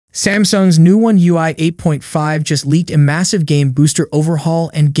Samsung's new One UI 8.5 just leaked a massive game booster overhaul,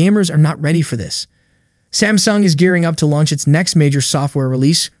 and gamers are not ready for this. Samsung is gearing up to launch its next major software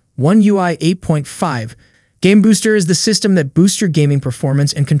release, One UI 8.5. Game Booster is the system that boosts your gaming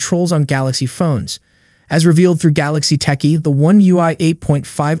performance and controls on Galaxy phones. As revealed through Galaxy Techie, the One UI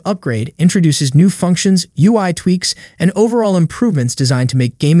 8.5 upgrade introduces new functions, UI tweaks, and overall improvements designed to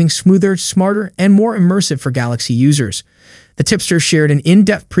make gaming smoother, smarter, and more immersive for Galaxy users. The tipster shared an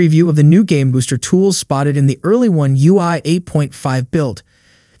in-depth preview of the new Game Booster tools spotted in the early One UI 8.5 build.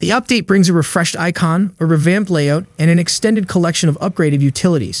 The update brings a refreshed icon, a revamped layout, and an extended collection of upgraded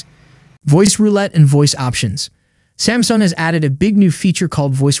utilities. Voice Roulette and Voice Options. Samsung has added a big new feature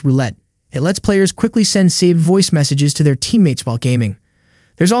called Voice Roulette. It lets players quickly send saved voice messages to their teammates while gaming.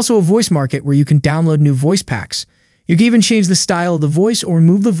 There's also a voice market where you can download new voice packs. You can even change the style of the voice or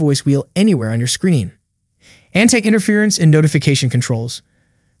move the voice wheel anywhere on your screen. Anti-interference and notification controls.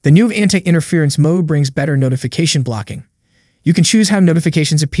 The new anti-interference mode brings better notification blocking. You can choose how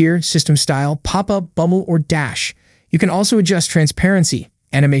notifications appear, system style, pop-up, bubble, or dash. You can also adjust transparency,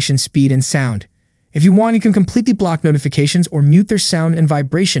 animation speed, and sound. If you want, you can completely block notifications or mute their sound and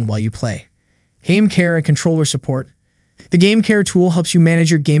vibration while you play. Game Care and Controller Support. The Game Care tool helps you manage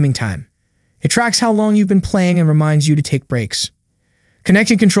your gaming time. It tracks how long you've been playing and reminds you to take breaks.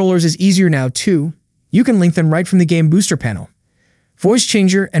 Connecting controllers is easier now, too. You can link them right from the Game Booster panel. Voice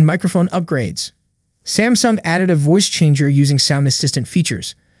changer and microphone upgrades. Samsung added a voice changer using sound assistant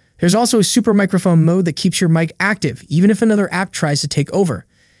features. There's also a super microphone mode that keeps your mic active, even if another app tries to take over.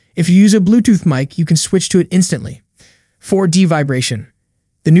 If you use a Bluetooth mic, you can switch to it instantly. 4D vibration.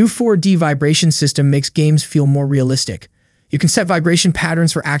 The new 4D vibration system makes games feel more realistic. You can set vibration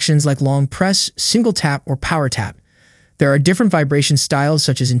patterns for actions like long press, single tap, or power tap. There are different vibration styles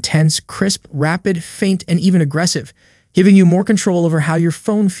such as intense, crisp, rapid, faint, and even aggressive, giving you more control over how your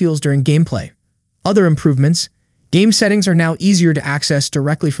phone feels during gameplay. Other improvements. Game settings are now easier to access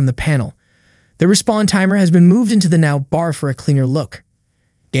directly from the panel. The respawn timer has been moved into the Now bar for a cleaner look.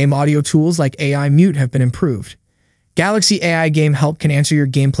 Game audio tools like AI Mute have been improved. Galaxy AI Game Help can answer your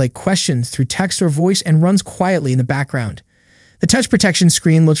gameplay questions through text or voice and runs quietly in the background. The touch protection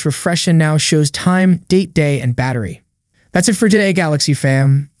screen looks refreshed and now shows time, date, day, and battery. That's it for today, Galaxy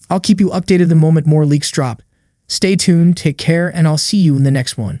fam. I'll keep you updated the moment more leaks drop. Stay tuned, take care, and I'll see you in the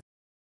next one.